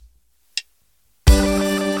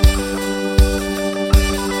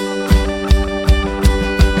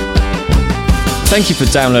Thank you for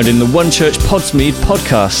downloading the One Church Podsmead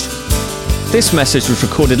podcast. This message was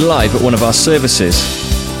recorded live at one of our services.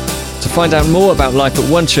 To find out more about life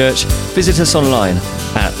at One Church, visit us online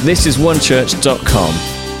at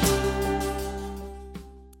thisisonechurch.com.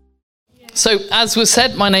 So, as was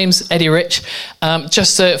said, my name's Eddie Rich.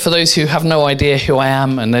 Just for those who have no idea who I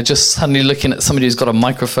am and they're just suddenly looking at somebody who's got a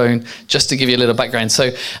microphone, just to give you a little background.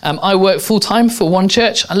 So, I work full-time for One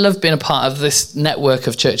Church. I love being a part of this network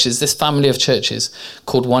of churches, this family of churches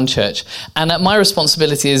called One Church. And my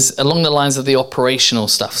responsibility is along the lines of the operational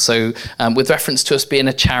stuff. So, with reference to us being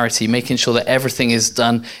a charity, making sure that everything is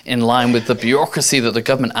done in line with the bureaucracy that the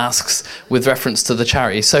government asks with reference to the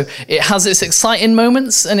charity. So, it has its exciting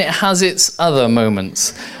moments and it has its other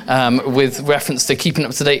moments with reference to keeping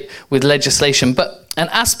up to date with legislation. But an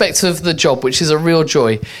aspect of the job, which is a real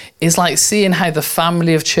joy, is like seeing how the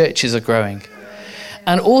family of churches are growing.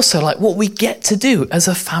 And also like what we get to do as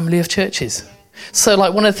a family of churches. So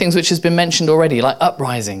like one of the things which has been mentioned already, like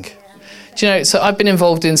uprising. Do you know, so I've been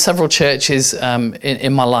involved in several churches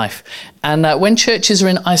in my life. And when churches are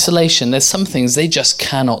in isolation, there's some things they just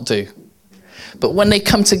cannot do. But when they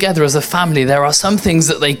come together as a family, there are some things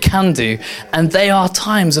that they can do, and they are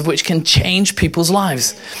times of which can change people's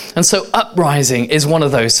lives. And so uprising is one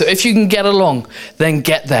of those. So if you can get along, then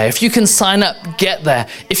get there. If you can sign up, get there.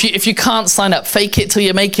 If you can't sign up, fake it till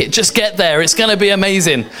you make it. Just get there. It's going to be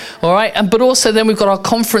amazing. All right. But also then we've got our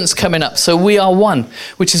conference coming up. So We Are One,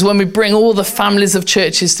 which is when we bring all the families of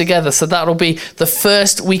churches together. So that'll be the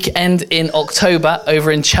first weekend in October over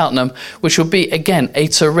in Cheltenham, which will be, again, a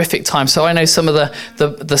terrific time. So I know some of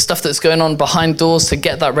the stuff that's going on behind doors to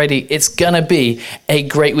get that ready. It's going to be a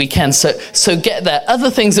great weekend. So get there. Other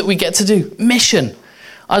things that we get to do. Mission.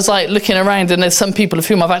 I was like looking around and there's some people of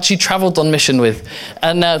whom I've actually traveled on mission with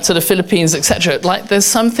and to the Philippines, etc. Like there's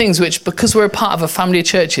some things which, because we're a part of a family of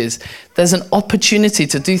churches, there's an opportunity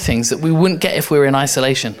to do things that we wouldn't get if we were in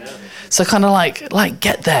isolation. So kind of like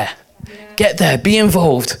get there. Get there, be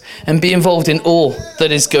involved and be involved in all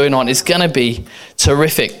that is going on. It's going to be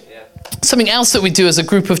terrific. Something else that we do as a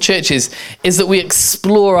group of churches is that we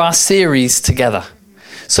explore our series together.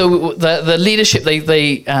 So the leadership,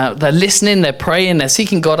 they're listening, they're praying, they're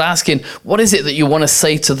seeking God, asking, what is it that you want to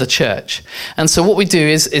say to the church? And so what we do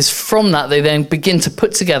is from that, they then begin to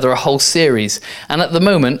put together a whole series. And at the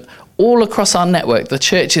moment, all across our network, the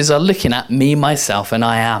churches are looking at me, myself, and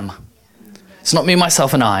I am. It's not me,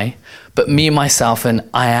 myself, and I, but me, myself, and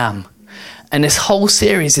I am. And this whole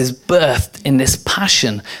series is birthed in this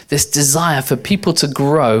passion, this desire for people to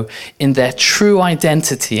grow in their true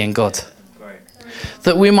identity in God. Right.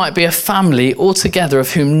 That we might be a family all together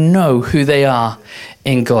of whom know who they are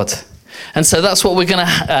in God. And so that's what we're going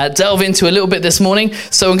to delve into a little bit this morning.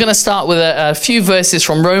 So I'm going to start with a few verses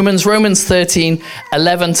from Romans 13,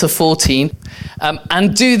 11 to 14.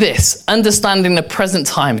 And do this, understanding the present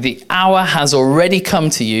time, the hour has already come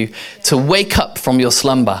to you to wake up from your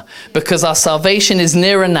slumber, because our salvation is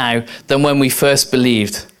nearer now than when we first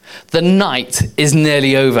believed. The night is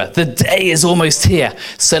nearly over. The day is almost here.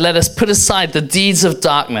 So let us put aside the deeds of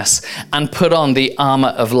darkness and put on the armor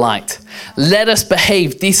of light. Let us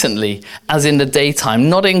behave decently as in the daytime,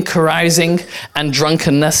 not in carousing and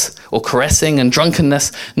drunkenness, or caressing and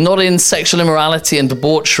drunkenness, not in sexual immorality and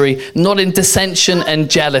debauchery, not in dissension and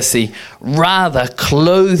jealousy. Rather,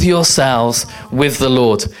 clothe yourselves with the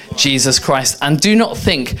Lord Jesus Christ, and do not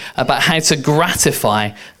think about how to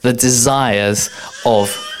gratify the desires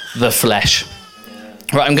of the flesh.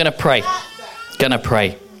 Right, I'm going to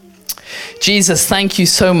pray. Jesus, thank you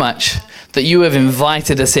so much that you have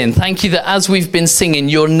invited us in. Thank you that as we've been singing,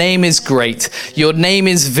 your name is great. Your name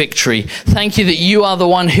is victory. Thank you that you are the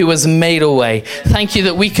one who has made a way. Thank you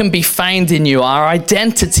that we can be found in you. Our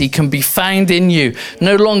identity can be found in you.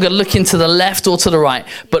 No longer looking to the left or to the right,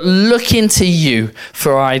 but looking to you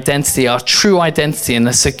for our identity, our true identity, and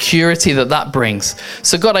the security that brings.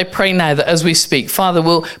 So God, I pray now that as we speak, Father,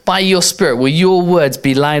 by your Spirit, will your words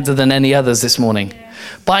be louder than any others this morning?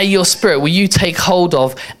 By your Spirit, will you take hold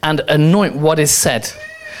of and anoint what is said?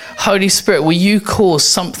 Holy Spirit, will you cause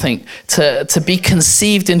something to be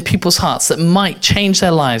conceived in people's hearts that might change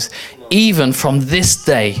their lives even from this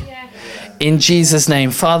day? In Jesus' name,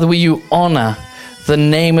 Father, will you honor the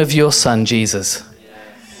name of your Son, Jesus?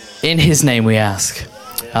 In his name we ask.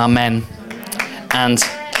 Amen and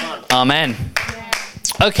amen.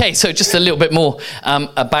 Okay, so just a little bit more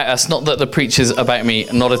about us. Not that the preacher's about me,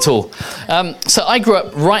 not at all. So I grew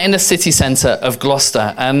up right in the city centre of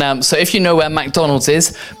Gloucester. And so if you know where McDonald's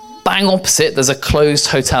is, bang opposite, there's a closed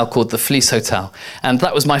hotel called the Fleece Hotel. And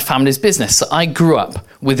that was my family's business. So I grew up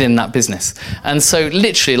within that business. And so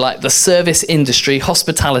literally like the service industry,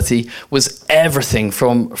 hospitality was everything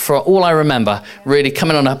from all I remember, really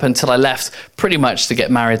coming on up until I left pretty much to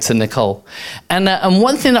get married to Nicole. And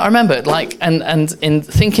one thing that I remember, like, and in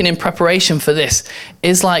thinking in preparation for this,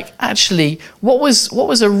 is like, actually, what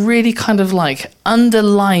was a really kind of like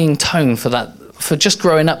underlying tone for just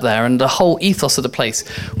growing up there, and the whole ethos of the place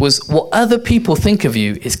was what other people think of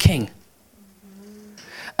you is king.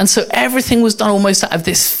 And so everything was done almost out of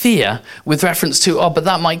this fear with reference to, but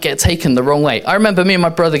that might get taken the wrong way. I remember me and my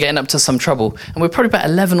brother getting up to some trouble, and we were probably about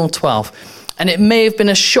 11 or 12, and it may have been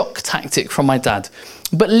a shock tactic from my dad.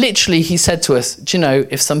 But literally he said to us, do you know,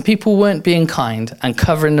 if some people weren't being kind and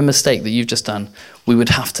covering the mistake that you've just done, we would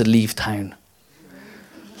have to leave town.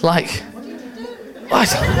 Like,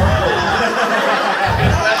 what?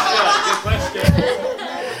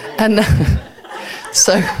 And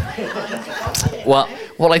so, well,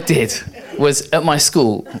 what I did was at my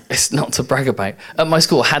school, it's not to brag about, at my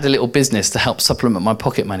school I had a little business to help supplement my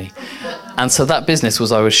pocket money. And so that business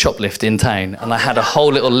was I would shoplift in town, and I had a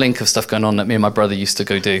whole little link of stuff going on that me and my brother used to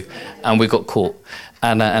go do, and we got caught.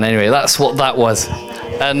 And anyway, that's what that was.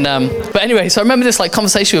 And but anyway, so I remember this like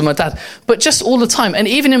conversation with my dad, but just all the time, and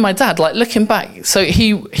even in my dad, like looking back, so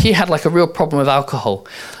he had like a real problem with alcohol.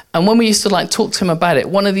 And when we used to like talk to him about it,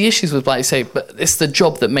 one of the issues was like, say, but it's the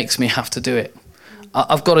job that makes me have to do it.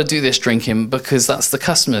 I've got to do this drinking because that's the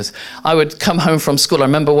customers. I would come home from school. I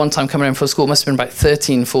remember one time coming home from school, it must have been about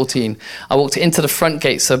 13, 14. I walked into the front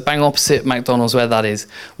gate, so bang opposite McDonald's where that is.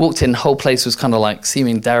 Walked in, the whole place was kind of like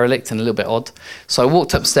seeming derelict and a little bit odd. So I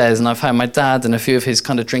walked upstairs and I found my dad and a few of his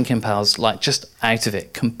kind of drinking pals like just out of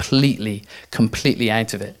it, completely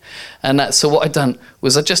out of it. And so what I'd done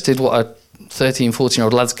was I just did what a 13,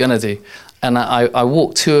 14-year-old lad's gonna do. And I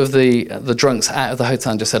walked two of the drunks out of the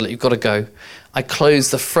hotel and just said, look, you've got to go. I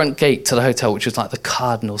closed the front gate to the hotel, which was like the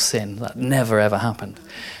cardinal sin. That never, ever happened.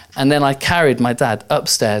 And then I carried my dad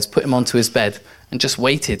upstairs, put him onto his bed, and just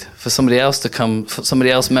waited for somebody else to come,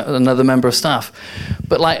 another member of staff.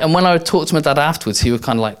 But like, and when I would talk to my dad afterwards, he would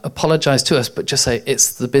kind of like apologize to us, but just say,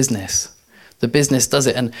 it's the business. The business does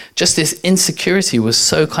it. And just this insecurity was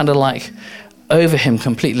so kind of like over him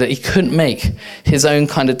completely that he couldn't make his own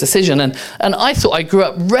kind of decision. And I thought I grew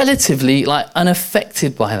up relatively like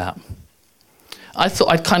unaffected by that. I thought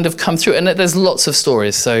I'd kind of come through, and there's lots of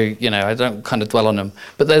stories, so, you know, I don't kind of dwell on them,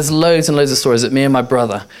 but there's loads and loads of stories that me and my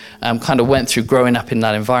brother kind of went through growing up in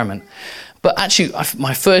that environment. But actually,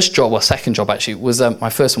 my first job, or second job actually, was, my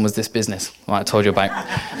first one was this business, I told you about.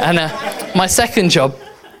 And my second job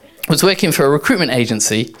was working for a recruitment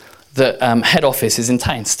agency that head office is in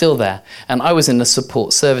town, still there. And I was in the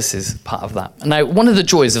support services part of that. Now, one of the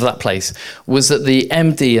joys of that place was that the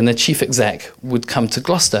MD and the chief exec would come to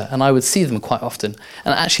Gloucester, and I would see them quite often,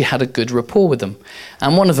 and I actually had a good rapport with them.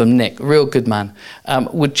 And one of them, Nick, a real good man,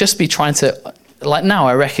 would just be trying to, like now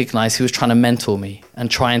I recognise he was trying to mentor me and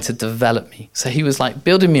trying to develop me. So he was like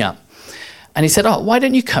building me up. And he said, why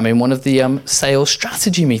don't you come in one of the sales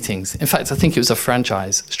strategy meetings? In fact, I think it was a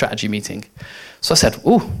franchise strategy meeting. So I said,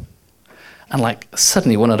 ooh. And like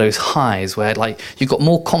suddenly one of those highs where like you've got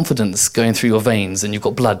more confidence going through your veins and you've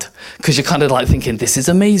got blood, because you're kind of like thinking, this is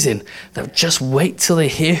amazing. They'll just wait till they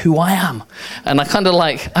hear who I am. And I kind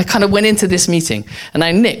of went into this meeting, and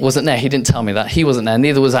now Nick wasn't there. He didn't tell me that. He wasn't there.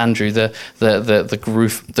 Neither was Andrew,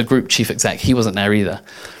 the group chief exec. He wasn't there either.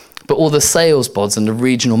 But all the sales bods and the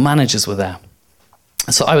regional managers were there.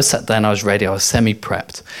 So I was sat there and I was ready, I was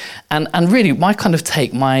semi-prepped. And really my kind of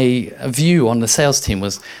take, my view on the sales team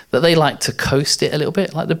was that they liked to coast it a little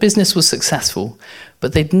bit. Like the business was successful,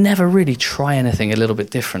 but they'd never really try anything a little bit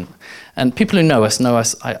different. And people who know us,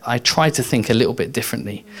 I try to think a little bit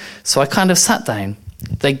differently. So I kind of sat down,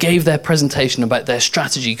 they gave their presentation about their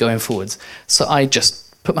strategy going forwards. So I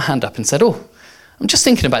just put my hand up and said, I'm just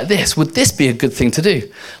thinking about this. Would this be a good thing to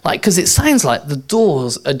do? Like, because it sounds like the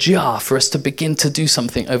door's ajar for us to begin to do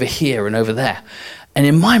something over here and over there. And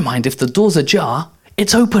in my mind, if the door's ajar,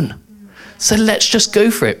 it's open. So let's just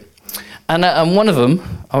go for it. And one of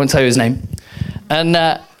them, I won't tell you his name,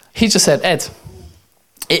 and he just said, Ed,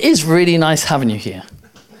 it is really nice having you here.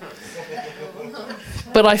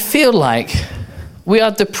 But I feel like we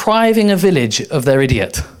are depriving a village of their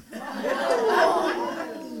idiot.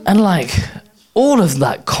 And like, all of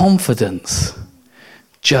that confidence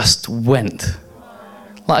just went.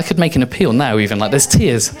 Like I could make an appeal now even, like there's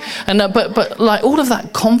tears. And but like all of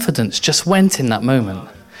that confidence just went in that moment.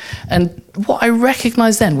 And what I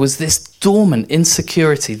recognized then was this dormant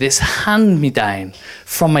insecurity, this hand-me-down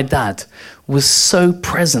from my dad was so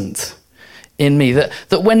present in me that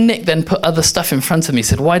when Nick then put other stuff in front of me,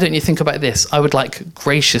 said, why don't you think about this? I would like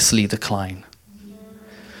graciously decline.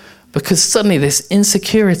 Because suddenly this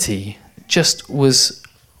insecurity just was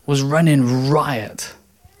running riot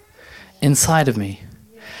inside of me.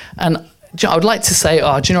 And I would like to say,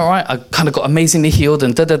 do you know what? I kind of got amazingly healed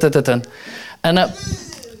and da-da-da-da-da. And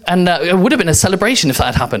it would have been a celebration if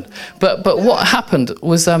that had happened. But what happened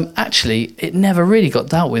was actually it never really got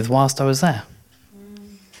dealt with whilst I was there.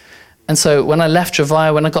 And so when I left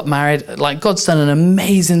Travail, when I got married, like God's done an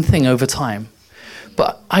amazing thing over time.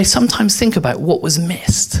 But I sometimes think about what was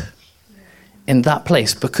missed in that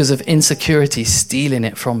place because of insecurity stealing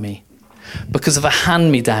it from me, because of a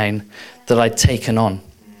hand-me-down that I'd taken on.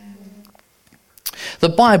 The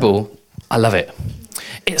Bible, I love it.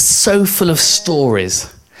 It's so full of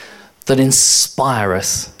stories that inspire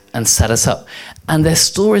us and set us up. And they're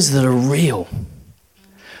stories that are real,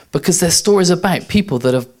 because they're stories about people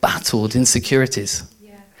that have battled insecurities.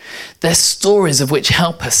 Yeah. They're stories of which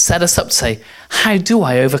help us set us up to say, how do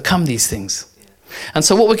I overcome these things? And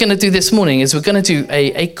so what we're going to do this morning is we're going to do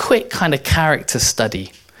a quick kind of character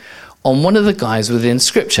study on one of the guys within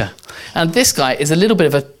Scripture. And this guy is a little bit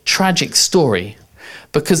of a tragic story,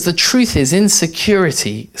 because the truth is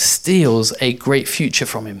insecurity steals a great future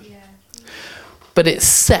from him. Yeah. But it's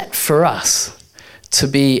set for us to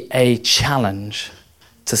be a challenge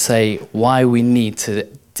to say why we need to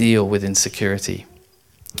deal with insecurity.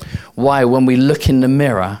 Why, when we look in the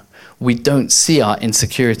mirror, we don't see our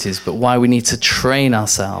insecurities, but why we need to train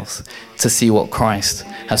ourselves to see what Christ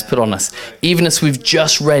has put on us. Even as we've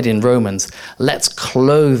just read in Romans, let's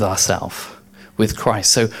clothe ourselves with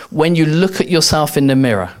Christ. So when you look at yourself in the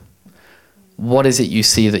mirror, what is it you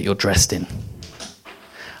see that you're dressed in?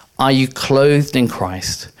 Are you clothed in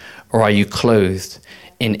Christ, or are you clothed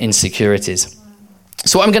in insecurities?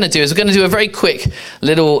 So what I'm going to do is we're going to do a very quick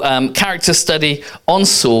little character study on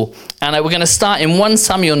Saul, and we're going to start in 1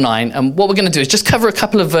 Samuel 9, and what we're going to do is just cover a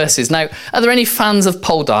couple of verses. Now, are there any fans of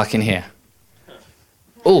Poldark in here?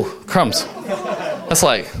 Oh, crumbs.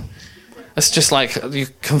 That's just like you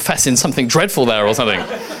confessing something dreadful there or something.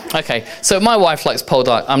 Okay, so my wife likes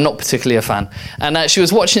Poldark. I'm not particularly a fan. And she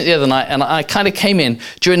was watching it the other night, and I kind of came in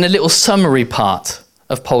during the little summary part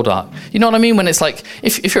of Poldark. You know what I mean? When it's like,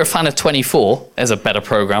 if you're a fan of 24, there's a better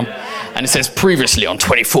program, and it says previously on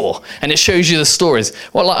 24, and it shows you the stories.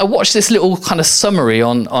 Well, like, I watched this little kind of summary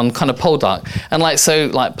on kind of Poldark, and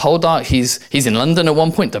Poldark, he's in London at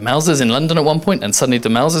one point, Demelza's in London at one point, and suddenly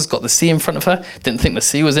Demelza's got the sea in front of her, didn't think the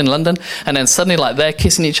sea was in London, and then suddenly they're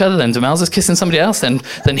kissing each other, then Demelza's kissing somebody else, then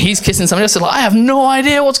he's kissing somebody else. So I have no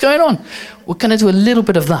idea what's going on. We're going to do a little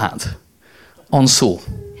bit of that on Saul.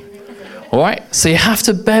 All right, so you have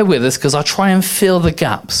to bear with us because I'll try and fill the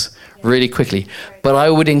gaps really quickly. But I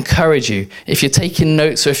would encourage you, if you're taking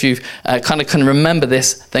notes or if you kind of can remember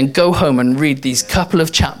this, then go home and read these couple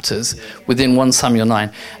of chapters within 1 Samuel 9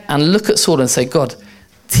 and look at Saul and say, God,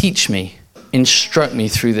 teach me, instruct me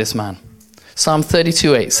through this man. Psalm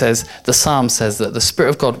 32:8 says, the Psalm says that the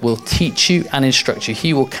Spirit of God will teach you and instruct you.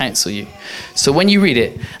 He will counsel you. So when you read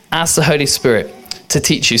it, ask the Holy Spirit to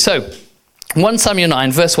teach you. So 1 Samuel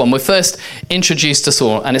 9, verse 1, we're first introduced to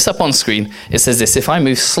Saul, and it's up on screen. It says this, if I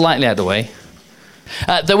move slightly out of the way.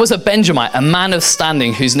 There was a Benjamite, a man of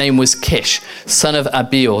standing, whose name was Kish, son of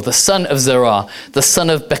Abiel, the son of Zerah, the son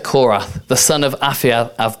of Bechorath, the son of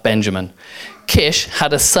Aphiah of Benjamin. Kish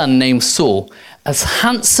had a son named Saul, as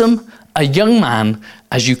handsome a young man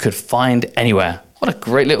as you could find anywhere. What a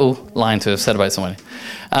great little line to have said about somebody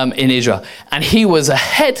in Israel. And he was a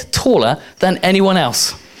head taller than anyone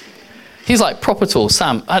else. He's like proper tall.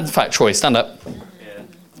 Sam, in fact, Troy, stand up. Yeah.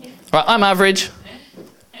 Right, I'm average.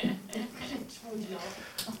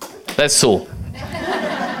 There's Saul.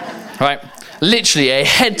 Right, literally a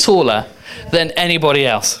head taller than anybody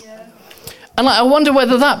else. And I wonder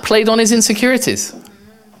whether that played on his insecurities.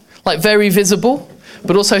 Like very visible,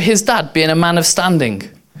 but also his dad being a man of standing.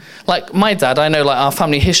 Like my dad, I know our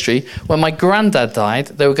family history, when my granddad died,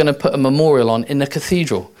 they were going to put a memorial on in the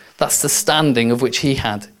cathedral. That's the standing of which he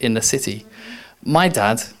had in the city. My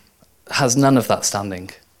dad has none of that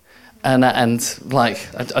standing. And I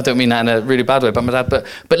don't mean that in a really bad way, but my dad,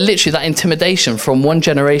 but literally that intimidation from one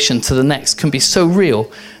generation to the next can be so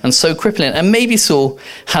real and so crippling. And maybe Saul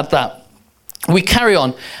had that. We carry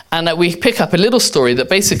on and we pick up a little story that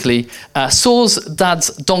basically Saul's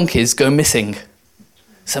dad's donkeys go missing.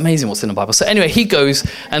 It's amazing what's in the Bible. So anyway, he goes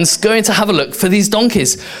and is going to have a look for these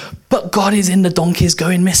donkeys. But God is in the donkeys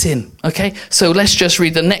going missing. Okay, so let's just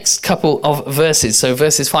read the next couple of verses. So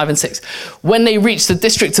verses 5 and 6. When they reached the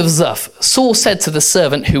district of Zuph, Saul said to the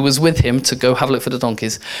servant who was with him to go have a look for the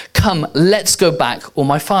donkeys, "Come, let's go back, or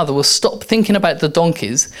my father will stop thinking about the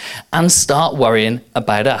donkeys and start worrying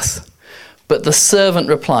about us." But the servant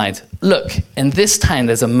replied, "Look, in this town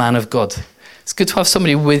there's a man of God. It's good to have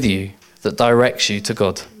somebody with you that directs you to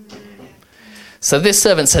God." So this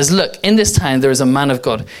servant says, "Look, in this town there is a man of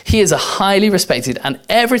God. He is a highly respected and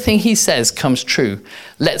everything he says comes true.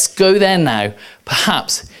 Let's go there now.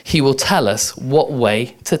 Perhaps he will tell us what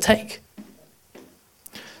way to take."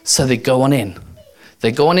 So they go on in.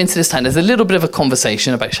 They go on into this town. There's a little bit of a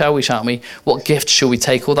conversation about shall we, shan't we? What gift shall we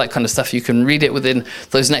take? All that kind of stuff. You can read it within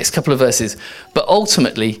those next couple of verses. But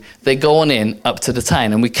ultimately, they go on in up to the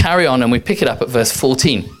town. And we carry on and we pick it up at verse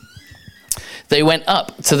 14. They went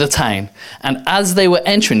up to the town, and as they were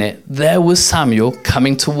entering it, there was Samuel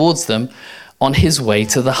coming towards them on his way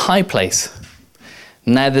to the high place.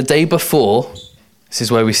 Now the day before, this is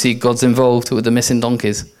where we see God's involved with the missing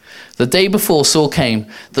donkeys. The day before Saul came,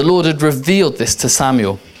 the Lord had revealed this to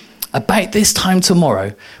Samuel. About this time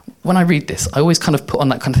tomorrow, when I read this, I always kind of put on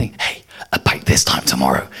that kind of thing, hey, about this time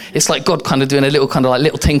tomorrow. It's like God kind of doing a little kind of like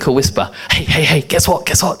little tinkle whisper. Hey, guess what?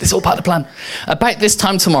 This is all part of the plan. About this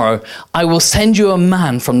time tomorrow, I will send you a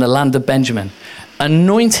man from the land of Benjamin.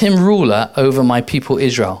 Anoint him ruler over my people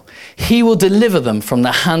Israel. He will deliver them from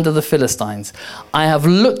the hand of the Philistines. I have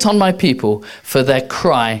looked on my people, for their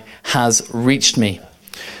cry has reached me.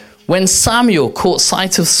 When Samuel caught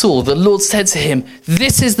sight of Saul, the Lord said to him,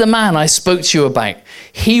 "This is the man I spoke to you about.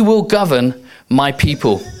 He will govern my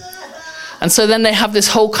people." And so then they have this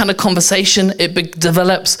whole kind of conversation. It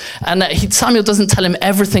develops, and Samuel doesn't tell him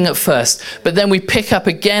everything at first. But then we pick up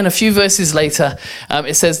again a few verses later.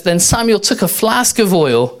 It says, "Then Samuel took a flask of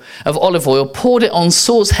olive oil, poured it on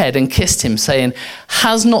Saul's head and kissed him, saying,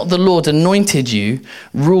 'Has not the Lord anointed you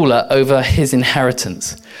ruler over his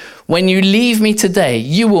inheritance? When you leave me today,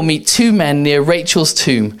 you will meet two men near Rachel's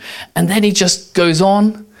tomb.'" And then he just goes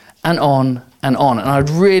on and on and on. And I'd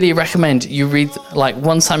really recommend you read like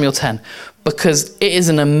 1 Samuel 10, because it is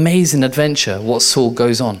an amazing adventure what Saul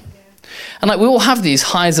goes on. And like we all have these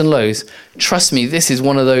highs and lows. Trust me, this is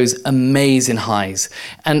one of those amazing highs.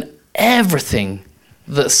 And everything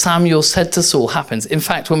that Samuel said to Saul happens. In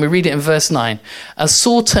fact, when we read it in verse 9, as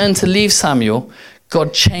Saul turned to leave Samuel,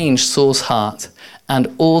 God changed Saul's heart, and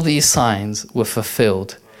all these signs were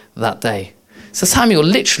fulfilled that day. So Samuel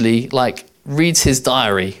literally like reads his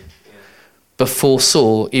diary before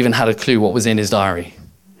Saul even had a clue what was in his diary.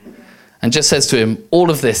 And just says to him,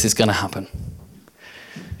 all of this is going to happen.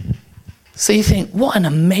 So you think, what an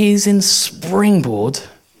amazing springboard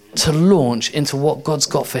to launch into what God's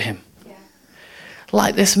got for him. Yeah.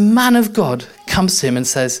 Like this man of God comes to him and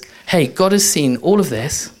says, hey, God has seen all of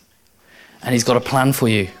this and he's got a plan for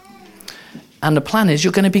you. And the plan is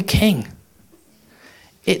you're going to be king.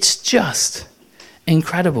 It's just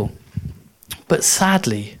incredible. But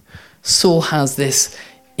sadly, Saul has this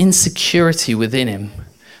insecurity within him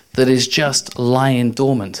that is just lying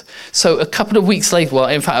dormant. So a couple of weeks later, well,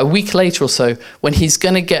 in fact, a week later or so, when he's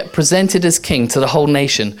going to get presented as king to the whole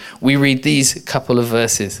nation, we read these couple of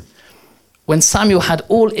verses. When Samuel had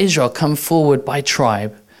all Israel come forward by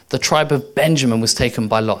tribe, the tribe of Benjamin was taken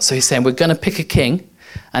by lot. So he's saying, we're going to pick a king,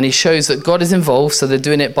 and he shows that God is involved, so they're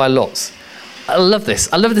doing it by lots. I love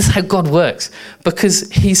this. I love this how God works,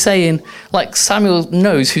 because he's saying, like Samuel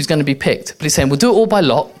knows who's going to be picked, but he's saying, we'll do it all by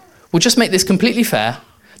lot. We'll just make this completely fair.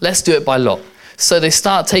 Let's do it by lot. So they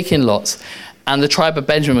start taking lots, and the tribe of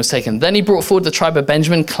Benjamin was taken. Then he brought forward the tribe of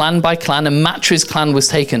Benjamin, clan by clan, and Matri's clan was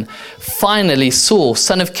taken. Finally, Saul,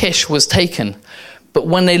 son of Kish, was taken. But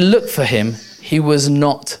when they looked for him, he was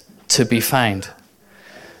not to be found.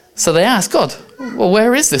 So they asked God, well,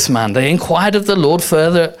 where is this man? They inquired of the Lord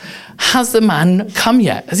further, has the man come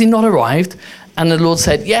yet? Has he not arrived? And the Lord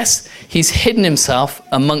said, yes, he's hidden himself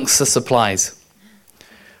amongst the supplies.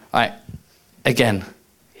 All right, again,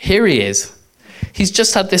 here he is. He's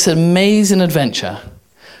just had this amazing adventure.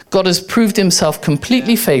 God has proved himself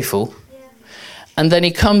completely faithful. And then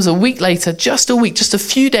he comes a week later, just a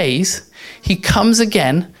few days, he comes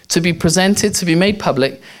again to be presented, to be made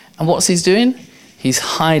public. And what's he doing? He's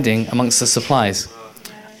hiding amongst the supplies.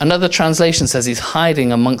 Another translation says he's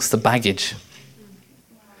hiding amongst the baggage.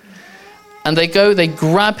 And they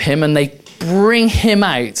grab him and they bring him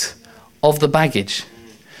out of the baggage.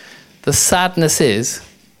 The sadness is,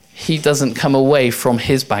 he doesn't come away from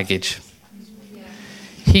his baggage.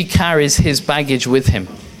 He carries his baggage with him.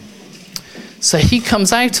 So he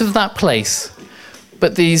comes out of that place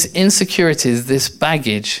But these insecurities, this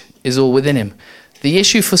baggage is all within him. The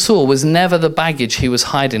issue for Saul was never the baggage he was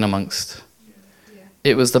hiding amongst.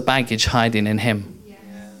 It was the baggage hiding in him.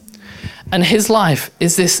 And his life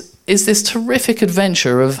is this terrific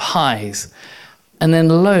adventure of highs and then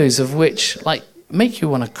lows of which make you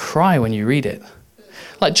want to cry when you read it.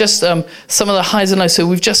 Like just some of the highs and lows. So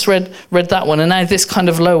we've just read that one, and now this kind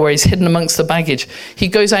of low where he's hidden amongst the baggage. He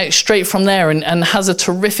goes out straight from there and has a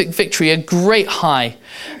terrific victory, a great high.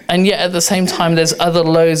 And yet at the same time, there's other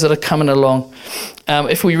lows that are coming along.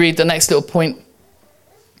 If we read the next little point.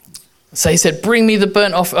 So he said, bring me the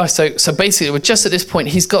burnt offering. So basically, we're just at this point.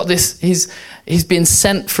 He's got this, he's been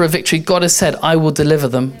sent for a victory. God has said, I will deliver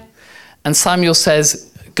them. And Samuel says,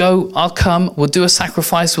 go, I'll come, we'll do a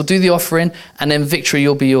sacrifice, we'll do the offering, and then victory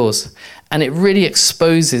will be yours. And it really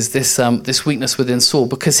exposes this weakness within Saul,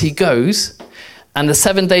 because he goes, and the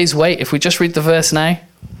 7 days wait, if we just read the verse now.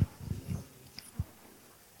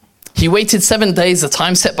 He waited 7 days, the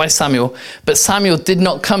time set by Samuel, but Samuel did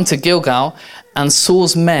not come to Gilgal, and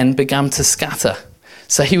Saul's men began to scatter.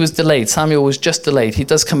 So he was delayed. Samuel was just delayed. He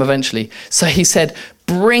does come eventually. So he said,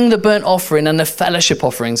 bring the burnt offering and the fellowship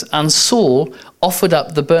offerings. And Saul offered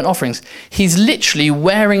up the burnt offerings. He's literally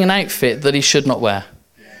wearing an outfit that he should not wear.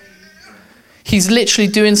 He's literally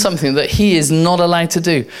doing something that he is not allowed to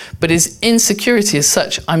do. But his insecurity is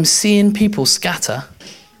such, I'm seeing people scatter.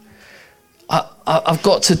 I've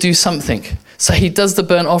got to do something. So he does the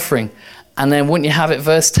burnt offering. And then wouldn't you have it,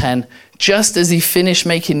 verse 10, just as he finished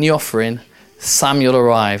making the offering, Samuel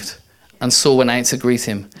arrived, and Saul went out to greet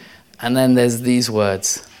him. And then there's these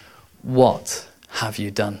words, what have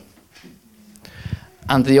you done?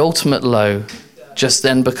 And the ultimate low just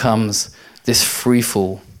then becomes this free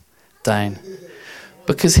fall down.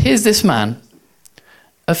 Because here's this man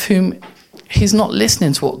of whom he's not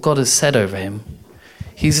listening to what God has said over him.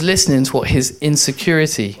 He's listening to what his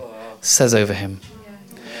insecurity says over him.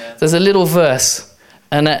 There's a little verse,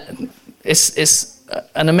 and it's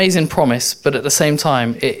an amazing promise, but at the same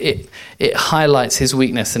time, it highlights his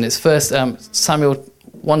weakness. And it's first 1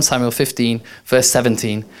 Samuel 15, verse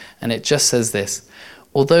 17, and it just says this,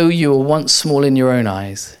 although you were once small in your own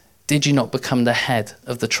eyes, did you not become the head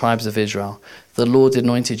of the tribes of Israel? The Lord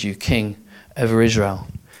anointed you king over Israel.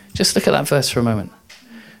 Just look at that verse for a moment.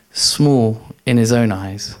 Small in his own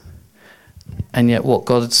eyes, and yet what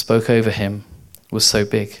God spoke over him was so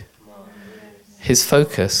big. His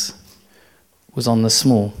focus was on the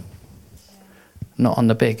small, not on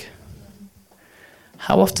the big.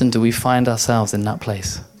 How often do we find ourselves in that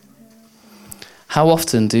place? How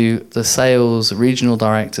often do the sales regional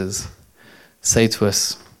directors say to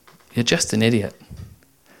us, you're just an idiot?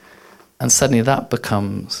 And suddenly that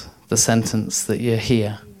becomes the sentence that you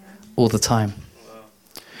hear all the time.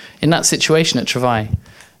 In that situation at Travai,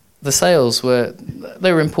 the sales were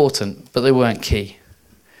important, but they weren't key.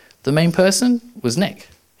 The main person was Nick.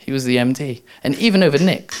 He was the MD. And even over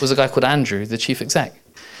Nick was a guy called Andrew, the chief exec.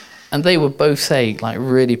 And they would both say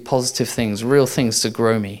really positive things, real things to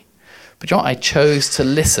grow me. But you know what? I chose to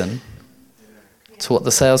listen to what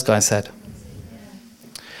the sales guy said.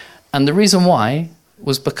 And the reason why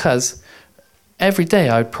was because every day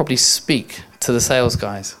I would probably speak to the sales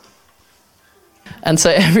guys. And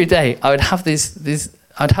so every day I would have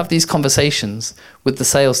these conversations with the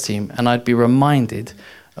sales team, and I'd be reminded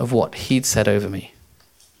of what he'd said over me.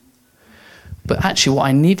 But actually what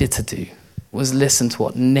I needed to do was listen to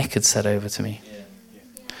what Nick had said over to me.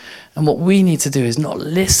 And what we need to do is not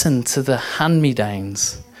listen to the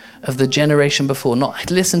hand-me-downs of the generation before,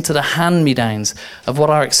 not listen to the hand-me-downs of what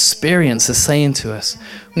our experience is saying to us.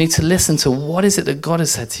 We need to listen to what is it that God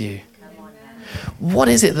has said to you. What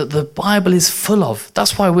is it that the Bible is full of?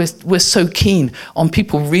 That's why we're so keen on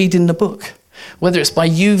people reading the book. Whether it's by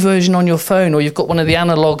YouVersion on your phone or you've got one of the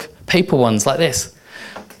analog paper ones like this.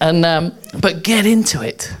 But get into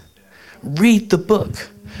it. Read the book.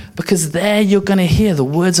 Because there you're going to hear the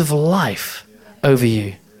words of life over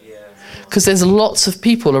you. Because there's lots of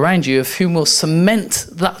people around you of whom will cement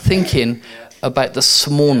that thinking about the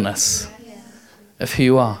smallness of who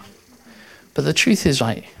you are. But the truth is,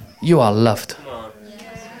 you are loved.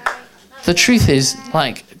 The truth is,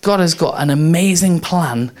 God has got an amazing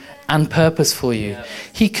plan and purpose for you.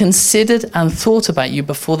 He considered and thought about you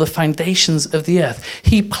before the foundations of the earth.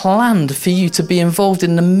 He planned for you to be involved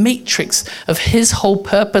in the matrix of his whole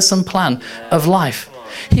purpose and plan of life.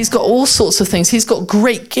 He's got all sorts of things. He's got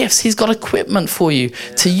great gifts. He's got equipment for you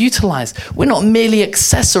to utilize. We're not merely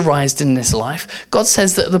accessorized in this life. God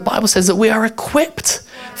says that, the Bible says that we are equipped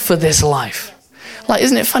for this life. Like,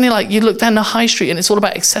 isn't it funny? Like, you look down the high street and it's all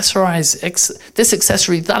about this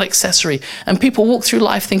accessory, that accessory. And people walk through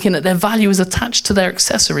life thinking that their value is attached to their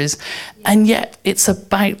accessories. And yet it's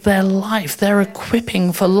about their life, their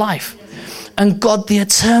equipping for life. And God, the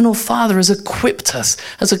eternal Father, has equipped us,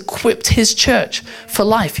 has equipped his church for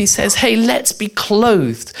life. He says, hey, let's be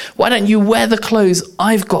clothed. Why don't you wear the clothes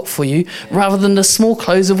I've got for you rather than the small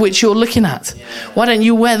clothes of which you're looking at? Why don't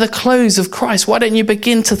you wear the clothes of Christ? Why don't you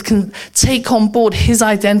begin to take on board his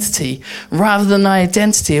identity rather than the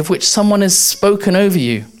identity of which someone has spoken over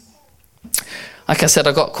you? Like I said,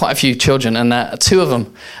 I've got quite a few children, and two of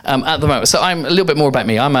them at the moment. So I'm a little bit more about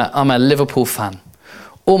me. I'm a Liverpool fan.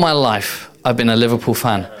 All my life, I've been a Liverpool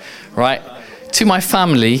fan, right? To my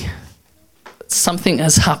family, something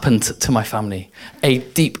has happened to my family. A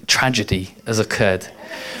deep tragedy has occurred.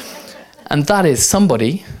 And that is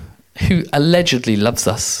somebody who allegedly loves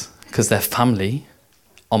us, because they're family,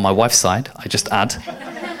 on my wife's side, I just add,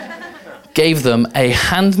 gave them a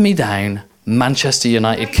hand-me-down Manchester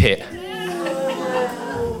United kit.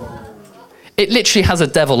 It literally has a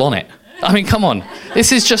devil on it. I mean, come on.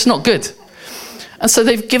 This is just not good. And so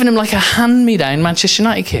they've given him like a hand-me-down Manchester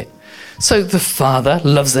United kit. So the father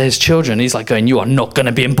loves his children. He's like going, you are not going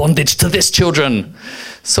to be in bondage to this, children.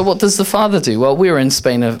 So what does the father do? Well, we were in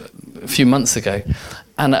Spain a few months ago.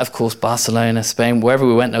 And of course, Barcelona, Spain, wherever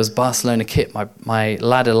we went, there was Barcelona kit. My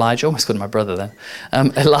lad Elijah, almost called him my brother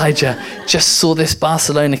then, Elijah just saw this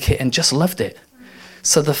Barcelona kit and just loved it.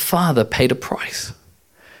 So the father paid a price.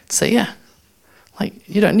 So yeah, like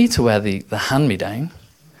you don't need to wear the hand-me-down.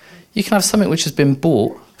 You can have something which has been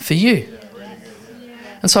bought for you.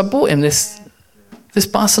 And so I bought him this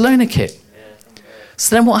Barcelona kit.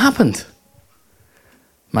 So then what happened?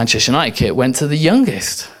 Manchester United kit went to the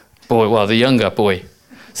youngest boy, well, the younger boy.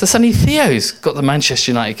 So suddenly Theo's got the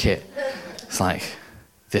Manchester United kit. It's like,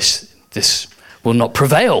 this will not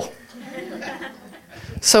prevail.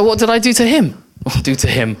 So what did I do to him?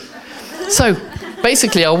 So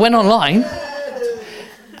basically I went online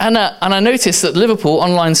and I noticed that Liverpool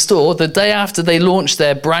online store, the day after they launched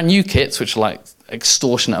their brand new kits, which are like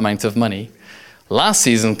extortionate amount of money, last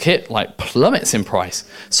season kit like plummets in price.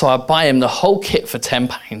 So I buy him the whole kit for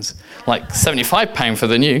 £10, like £75 for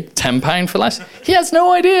the new, £10 for last. He has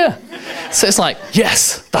no idea. So it's like,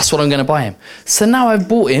 yes, that's what I'm going to buy him. So now I've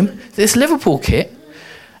bought him this Liverpool kit,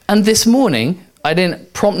 and this morning I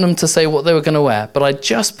didn't prompt them to say what they were going to wear, but I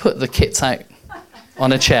just put the kits out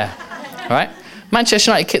on a chair, all right?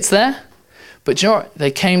 Manchester United kit's there, but do you know what?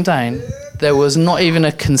 They came down, there was not even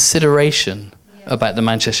a consideration about the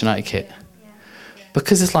Manchester United kit.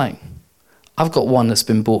 Because it's like, I've got one that's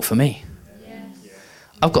been bought for me.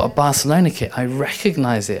 I've got a Barcelona kit, I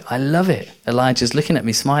recognise it, I love it. Elijah's looking at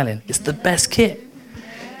me smiling, it's the best kit.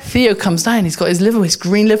 Theo comes down, he's got his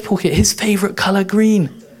green Liverpool kit, his favourite colour, green.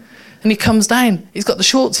 And he comes down, he's got the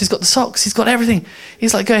shorts, he's got the socks, he's got everything.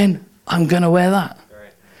 He's like going, I'm going to wear that.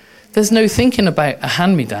 There's no thinking about a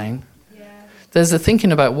hand-me-down. There's the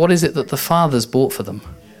thinking about what is it that the Father's bought for them.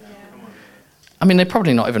 I mean, they're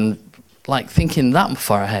probably not even like thinking that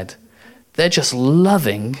far ahead. They're just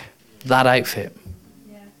loving that outfit.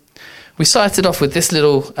 We started off with this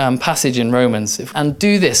little passage in Romans. And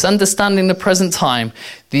do this, understanding the present time,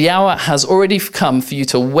 the hour has already come for you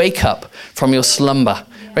to wake up from your slumber.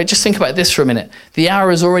 Right? Just think about this for a minute. The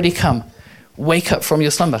hour has already come. Wake up from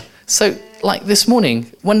your slumber. So, like this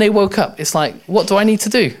morning, when they woke up, it's like, what do I need to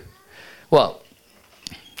do? Well,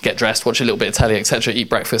 get dressed, watch a little bit of telly, etc., eat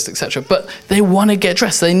breakfast, etc. But they want to get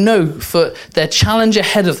dressed. They know for their challenge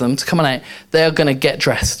ahead of them to come on out, they are going to get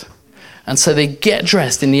dressed. And so they get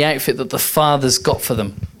dressed in the outfit that the Father's got for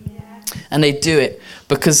them. And they do it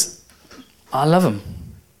because I love them.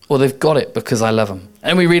 Or they've got it because I love them.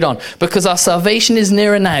 And we read on. Because our salvation is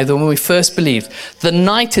nearer now than when we first believed. The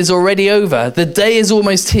night is already over. The day is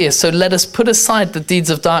almost here. So let us put aside the deeds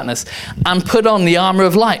of darkness and put on the armour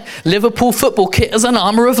of light. Liverpool football kit as an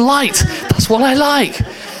armour of light. That's what I like.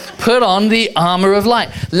 Put on the armour of light.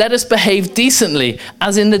 Let us behave decently,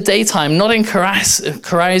 as in the daytime, not in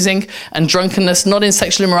carousing and drunkenness, not in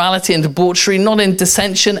sexual immorality and debauchery, not in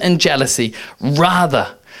dissension and jealousy.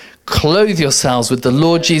 Rather, clothe yourselves with the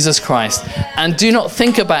Lord Jesus Christ, and do not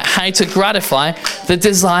think about how to gratify the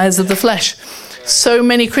desires of the flesh. So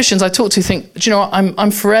many Christians I talk to think, do you know what,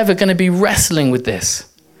 I'm forever going to be wrestling with this.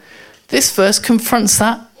 This verse confronts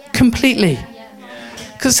that completely.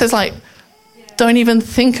 Because it says like, don't even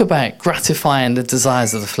think about gratifying the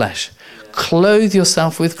desires of the flesh. Clothe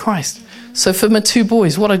yourself with Christ. So for my two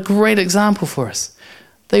boys, what a great example for us.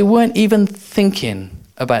 They weren't even thinking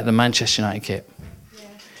about the Manchester United kit.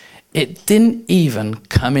 It didn't even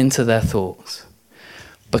come into their thoughts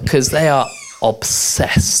because they are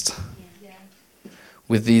obsessed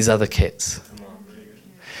with these other kids.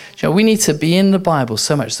 You know, we need to be in the Bible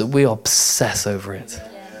so much that we obsess over it.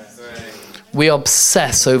 We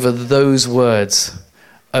obsess over those words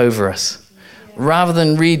over us, rather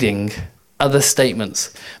than reading other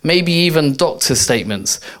statements, maybe even doctor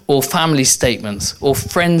statements, or family statements, or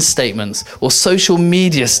friend statements, or social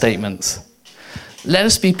media statements. Let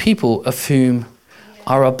us be people of whom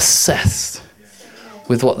are obsessed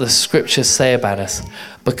with what the scriptures say about us,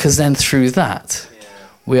 because then through that,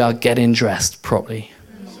 we are getting dressed properly.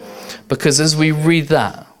 Because as we read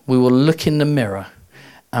that, we will look in the mirror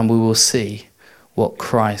and we will see what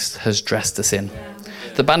Christ has dressed us in.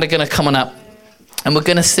 The band are going to come on up and we're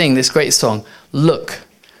going to sing this great song, Look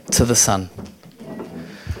to the Sun.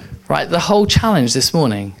 Right, the whole challenge this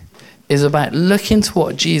morning is about looking to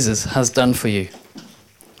what Jesus has done for you.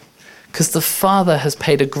 Because the Father has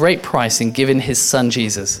paid a great price in giving his Son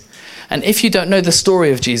Jesus. And if you don't know the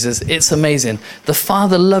story of Jesus, it's amazing. The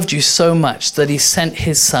Father loved you so much that he sent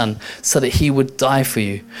his Son so that he would die for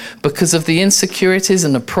you. Because of the insecurities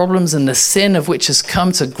and the problems and the sin of which has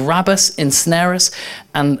come to grab us, ensnare us,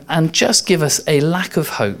 and just give us a lack of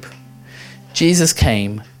hope, Jesus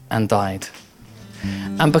came and died.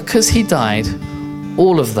 And because he died,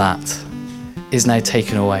 all of that is now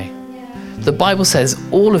taken away. The Bible says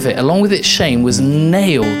all of it, along with its shame, was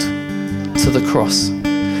nailed to the cross.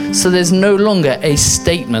 So there's no longer a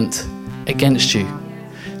statement against you.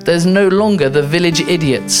 There's no longer the village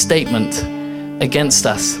idiot statement against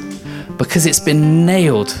us, because it's been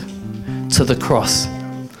nailed to the cross.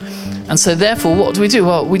 And so therefore, what do?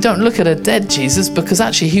 Well, we don't look at a dead Jesus, because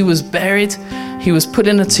actually he was buried, he was put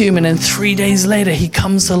in a tomb, and then 3 days later he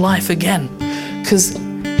comes to life again. Because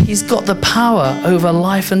he's got the power over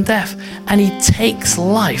life and death, and he takes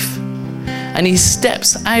life. And he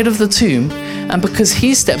steps out of the tomb, and because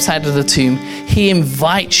he steps out of the tomb, he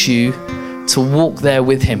invites you to walk there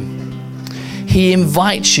with him. He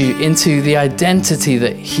invites you into the identity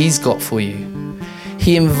that he's got for you.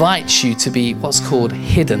 He invites you to be what's called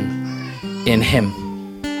hidden in him.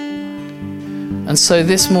 And so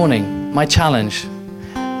this morning, my challenge,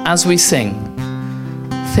 as we sing,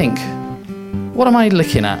 think, what am I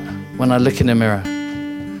looking at when I look in the mirror?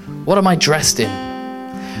 What am I dressed in?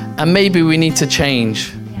 And maybe we need to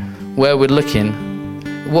change where we're looking,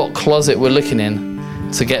 what closet we're looking in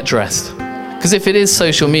to get dressed. Because if it is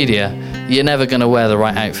social media, you're never going to wear the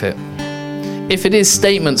right outfit. If it is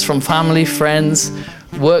statements from family, friends,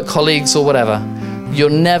 work colleagues or whatever, you're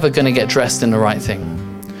never going to get dressed in the right thing.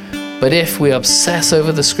 But if we obsess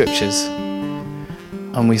over the scriptures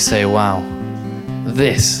and we say, wow,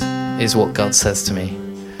 this is what God says to me,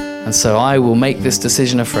 and so I will make this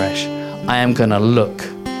decision afresh. I am going to look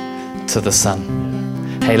to the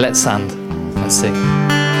sun. Hey, let's stand and sing.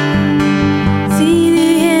 See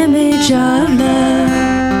the image of love.